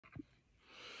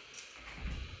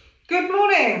Good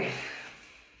morning.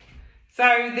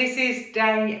 So this is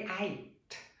day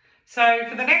 8. So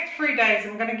for the next 3 days,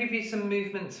 I'm going to give you some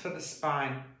movements for the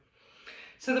spine.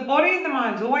 So the body and the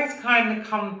mind's always kind of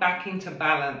come back into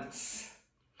balance.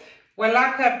 We're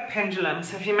like a pendulum.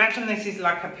 So if you imagine this is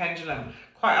like a pendulum,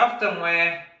 quite often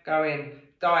we're going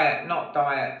diet, not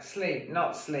diet, sleep,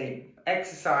 not sleep,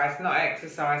 exercise, not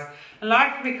exercise, and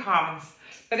life becomes.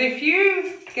 But if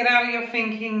you get out of your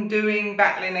thinking, doing,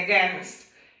 battling against,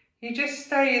 you just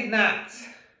stay in that.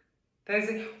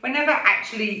 We're never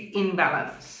actually in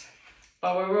balance,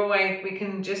 but we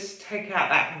can just take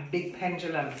out that big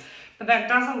pendulum. But that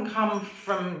doesn't come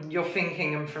from your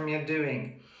thinking and from your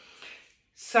doing.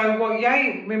 So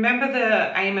remember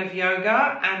the aim of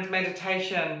yoga and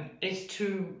meditation is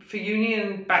for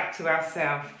union back to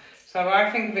ourselves. So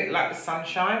I think of it like the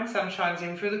sunshine. Sunshine's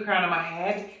in through the crown of my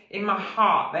head. In my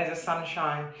heart, there's a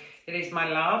sunshine. It is my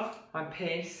love, my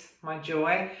peace, my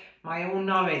joy, my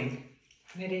all-knowing,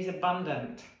 and it is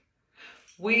abundant.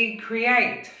 We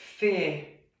create fear,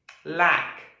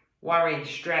 lack, worry,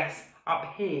 stress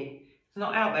up here. It's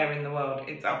not out there in the world,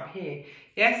 it's up here.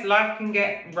 Yes, life can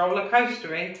get roller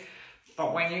coastery,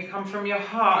 but when you come from your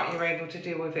heart, you're able to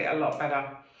deal with it a lot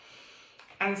better.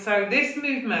 And so these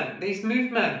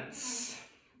movements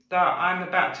that I'm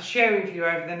about to share with you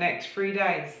over the next 3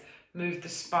 days, move the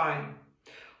spine.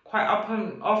 Quite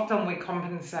often we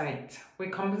compensate. We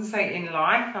compensate in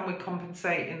life and we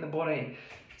compensate in the body.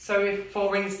 So if,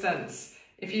 for instance,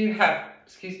 if you have,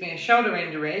 a shoulder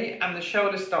injury and the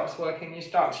shoulder stops working, you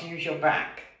start to use your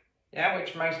back,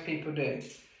 which most people do.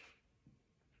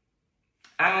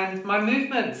 And my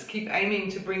movements keep aiming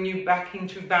to bring you back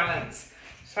into balance.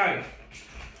 So,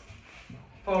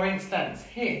 for instance,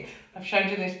 here, I've shown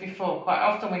you this before, quite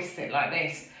often we sit like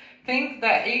this. Think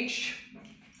that each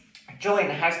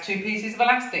joint has 2 pieces of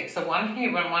elastic, so one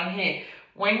here and one here.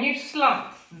 When you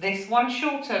slump, this one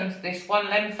shortens, this one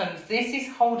lengthens. This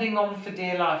is holding on for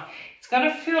dear life. It's going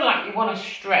to feel like you want to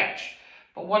stretch,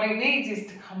 but what it needs is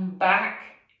to come back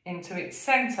into its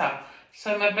center.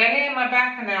 So my belly and my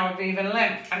back are now of even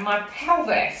length, and my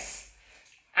pelvis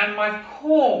and my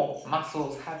core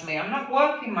muscles have me. I'm not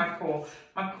working my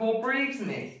core breathes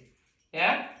me,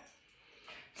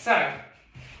 So,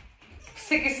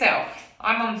 sit yourself.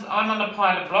 I'm on a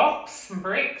pile of blocks and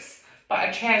bricks, but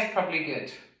a chair's probably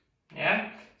good,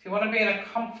 So you want to be in a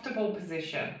comfortable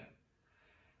position.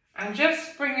 And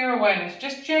just bring your awareness,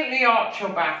 just gently arch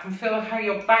your back and feel how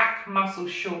your back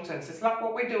muscles shorten. So it's like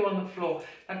what we do on the floor.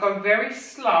 Now go very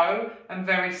slow and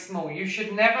very small. You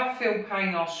should never feel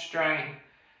pain or strain.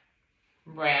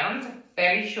 Round,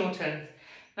 belly shortens.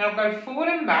 Now go forward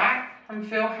and back and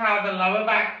feel how the lower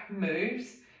back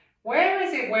moves. Where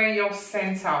is it where you're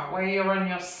centre, where you're on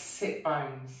your sit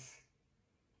bones?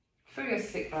 Feel your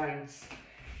sit bones.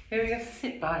 Feel your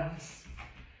sit bones.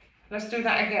 Let's do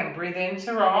that again. Breathe in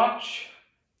to arch.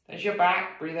 There's your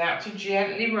back. Breathe out to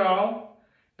gently roll.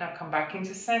 Now come back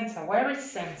into centre. Where is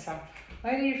centre?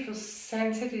 Where do you feel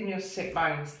centred in your sit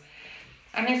bones?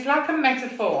 And it's like a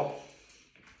metaphor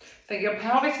that your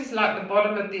pelvis is like the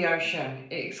bottom of the ocean.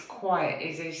 It is quiet.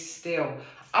 It is still.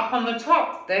 Up on the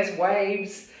top, there's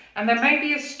waves. And there may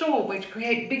be a storm which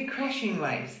create big crashing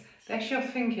waves. That's your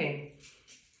thinking.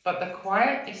 But the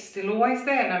quiet is still always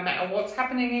there, no matter what's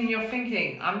happening in your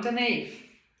thinking, underneath.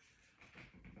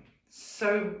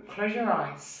 So close your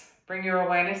eyes. Bring your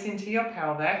awareness into your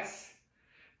pelvis.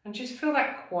 And just feel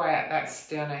that quiet, that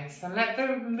stillness. And let the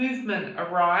movement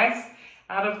arise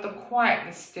out of the quiet,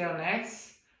 the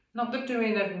stillness. Not the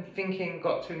doing and thinking,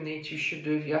 got to, need to, should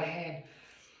do of your head.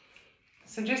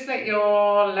 So just let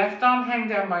your left arm hang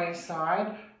down by your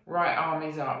side, right arm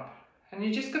is up. And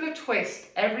you're just going to twist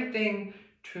everything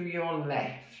to your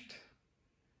left.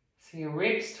 So your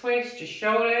ribs twist, your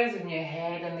shoulders and your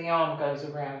head and the arm goes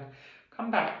around.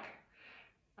 Come back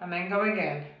and then go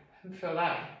again and feel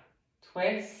that.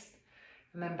 Twist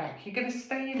and then back. You're going to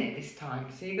stay in it this time.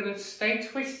 So you're going to stay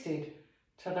twisted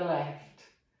to the left.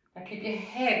 Now keep your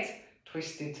head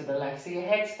twisted to the left. So your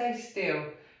head stays still.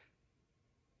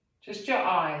 Just your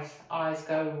eyes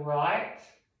go right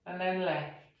and then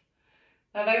left.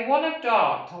 Now they want to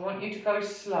dart, I want you to go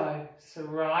slow. So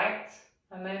right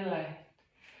and then left.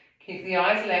 Keep the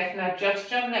eyes left, now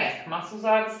adjust your neck. Muscles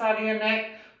either side of your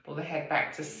neck, pull the head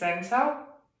back to centre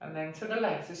and then to the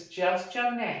left. It's just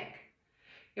your neck.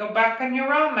 Your back and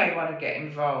your arm may want to get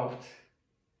involved.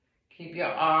 Keep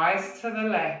your eyes to the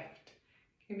left.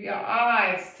 Keep your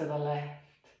eyes to the left.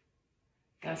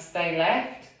 Now stay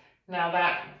left. Now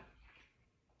that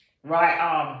right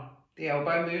arm, the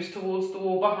elbow moves towards the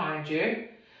wall behind you.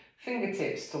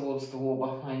 fingertips towards the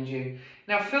wall behind you.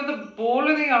 Now feel the ball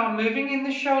of the arm moving in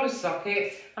the shoulder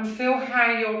socket and feel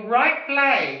how your right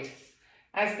blade,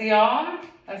 as the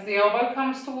elbow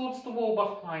comes towards the wall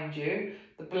behind you,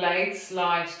 the blade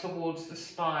slides towards the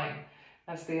spine.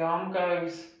 As the arm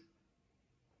goes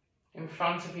in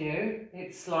front of you,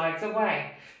 it slides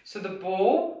away. So the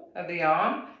ball of the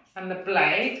arm and the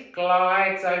blade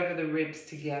glides over the ribs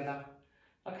together.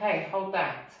 Okay, hold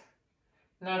that.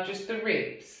 Now just the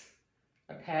ribs.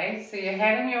 Okay, so your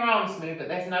head and your arms move, but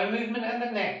there's no movement at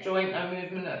the neck joint, no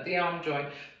movement at the arm joint.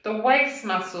 The waist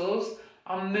muscles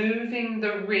are moving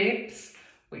the ribs,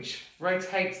 which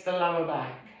rotates the lower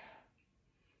back.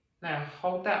 Now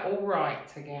hold that all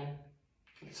right again.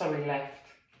 Sorry, left.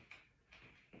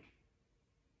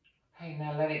 Okay,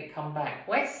 now let it come back.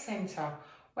 Where's centre?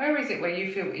 Where is it where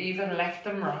you feel even left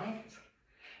and right?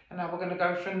 And now we're going to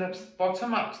go from the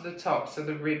bottom up to the top. So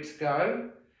the ribs go,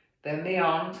 then the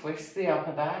arm twists the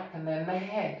upper back, and then the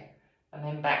head, and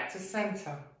then back to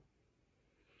centre.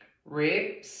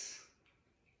 Ribs,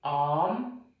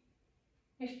 arm.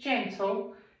 It's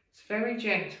gentle. It's very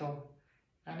gentle.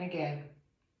 And again.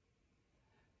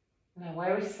 Now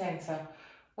where is centre?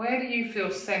 Where do you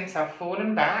feel centre? Forward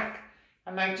and back.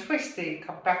 And now twisty,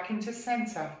 come back into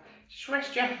centre. Just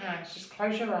rest your hands, just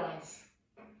close your eyes.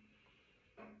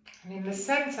 And in the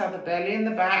centre, the belly and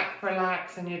the back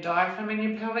relax, and your diaphragm and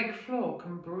your pelvic floor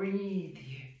can breathe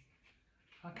you.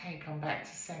 Okay, come back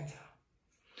to centre.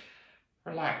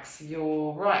 Relax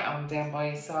your right arm down by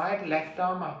your side, left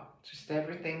arm up. Twist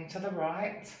everything to the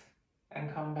right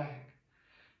and come back.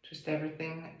 Twist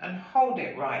everything and hold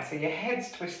it right. So your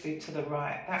head's twisted to the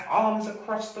right. That arm's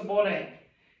across the body.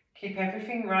 Keep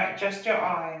everything right, just your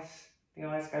eyes. The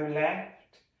eyes go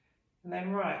left and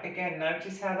then right. Again,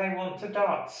 notice how they want to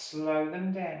dart. Slow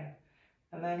them down.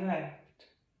 And then left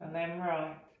and then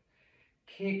right.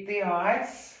 Keep the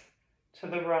eyes to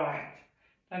the right.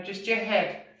 Now just your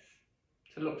head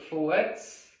to look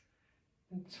forwards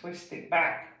and twist it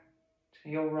back to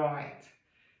your right.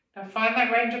 Now find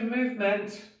that range of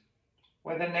movement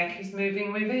where the neck is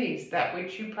moving with ease. That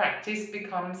which you practice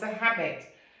becomes a habit.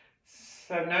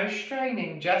 So no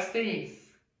straining, just ease.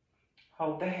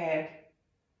 Hold the head.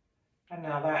 And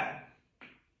now that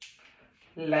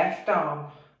left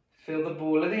arm. Feel the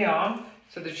ball of the arm.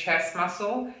 So the chest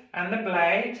muscle and the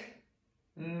blade.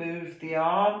 Move the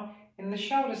arm in the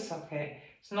shoulder socket.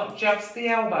 It's not just the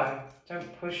elbow.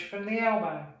 Don't push from the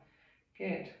elbow.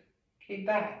 Good. Keep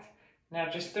that. Now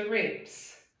just the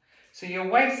ribs. So your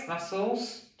waist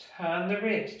muscles, turn the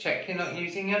ribs. Check you're not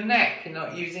using your neck. You're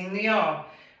not using the arm.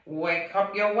 Wake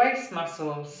up your waist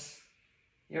muscles.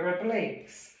 Your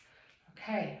obliques.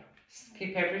 Okay.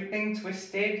 Keep everything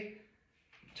twisted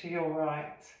to your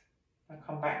right. Now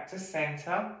come back to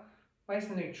centre. Where's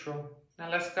neutral? Now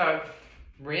let's go.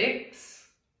 Ribs,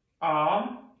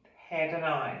 arm, head and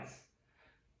eyes.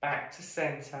 Back to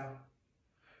centre.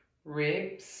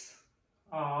 Ribs,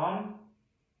 arm,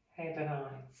 head and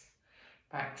eyes.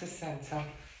 Back to centre.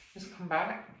 Just come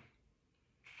back.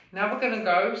 Now we're going to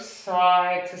go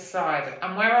side to side.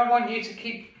 And where I want you to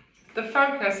keep the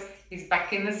focus is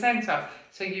back in the centre.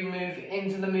 So you move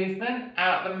into the movement,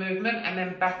 out the movement, and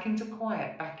then back into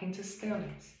quiet, back into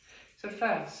stillness. So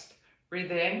first,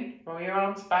 breathe in, roll your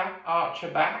arms back, arch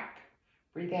your back.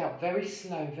 Breathe out, very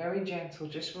slow, very gentle,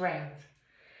 just round.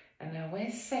 And now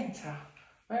where's centre?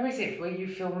 Where is it where you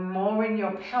feel more in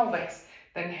your pelvis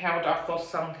than held up or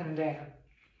sunken down?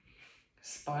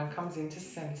 Spine comes into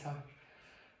centre.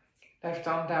 Left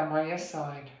arm down by your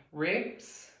side.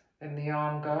 Ribs, then the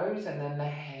arm goes, and then the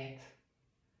head.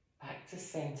 Back to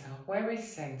centre. Where is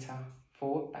centre?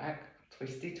 Forward, back,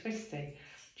 twisty, twisty.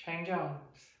 Change arms.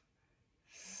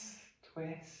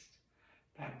 Twist.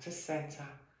 Back to centre.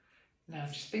 Now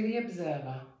just be the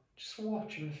observer. Just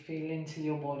watch and feel into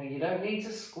your body. You don't need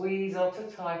to squeeze or to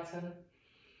tighten.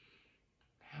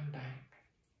 And back.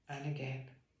 And again.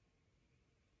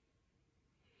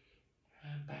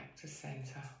 And back to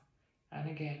centre. And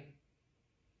again.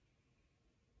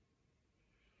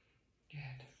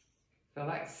 Good. Feel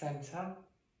that centre.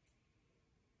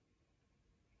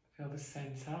 Feel the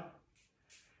centre.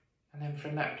 And then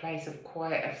from that place of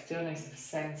quiet, of stillness, of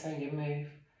centre, you move.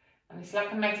 And it's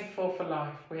like a metaphor for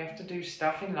life. We have to do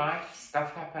stuff in life.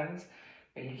 Stuff happens.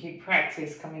 But you keep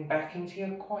practice coming back into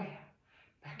your quiet.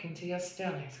 Back into your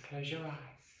stillness. Close your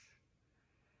eyes.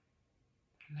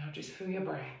 And now just feel your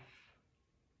breath.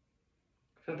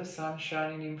 Feel the sun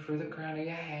shining in through the crown of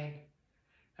your head.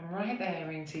 And right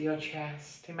there into your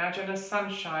chest. Imagine a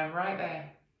sunshine right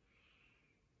there.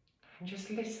 And just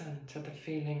listen to the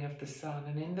feeling of the sun.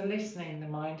 And in the listening, the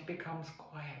mind becomes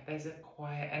quiet. There's a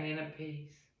quiet and inner peace.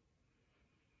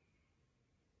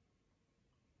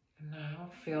 Now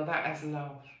feel that as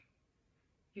love.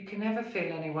 You can never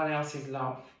feel anyone else's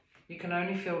love. You can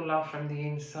only feel love from the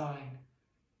inside.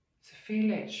 So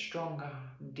feel it stronger,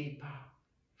 deeper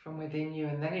from within you,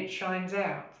 and then it shines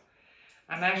out.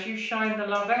 And as you shine the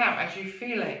love out, as you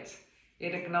feel it,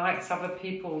 it ignites other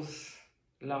people's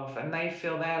love and they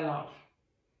feel their love.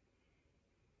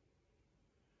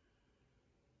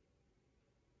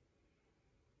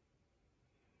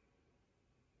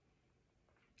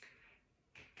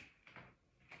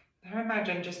 Now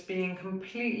imagine just being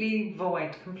completely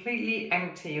void, completely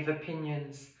empty of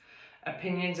opinions.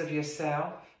 Opinions of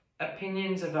yourself,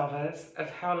 opinions of others, of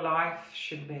how life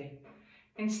should be.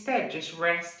 Instead, just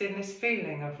rest in this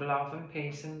feeling of love and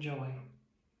peace and joy.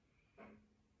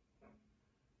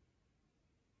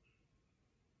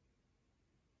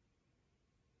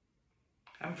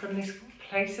 And from this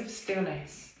place of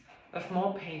stillness, of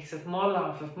more peace, of more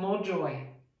love, of more joy,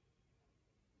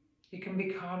 you can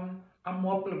become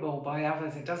unwobblable by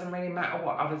others. It doesn't really matter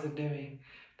what others are doing.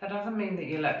 That doesn't mean that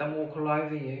you let them walk all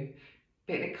over you,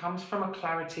 but it comes from a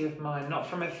clarity of mind, not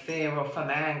from a fear or from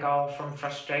anger or from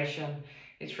frustration.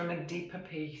 It's from a deeper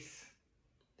peace,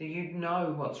 that you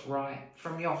know what's right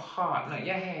from your heart, not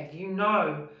your head. You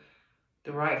know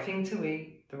the right thing to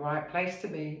eat, the right place to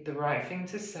be, the right thing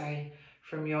to say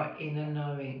from your inner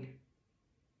knowing.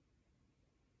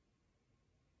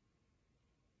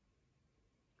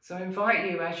 So I invite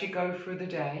you as you go through the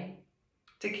day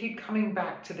to keep coming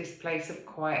back to this place of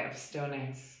quiet, of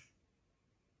stillness,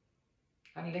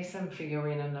 and listen for your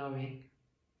inner knowing.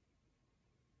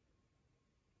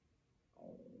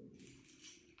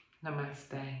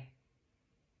 Namaste.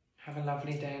 Have a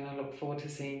lovely day and I look forward to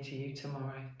seeing you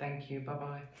tomorrow. Thank you.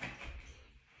 Bye-bye.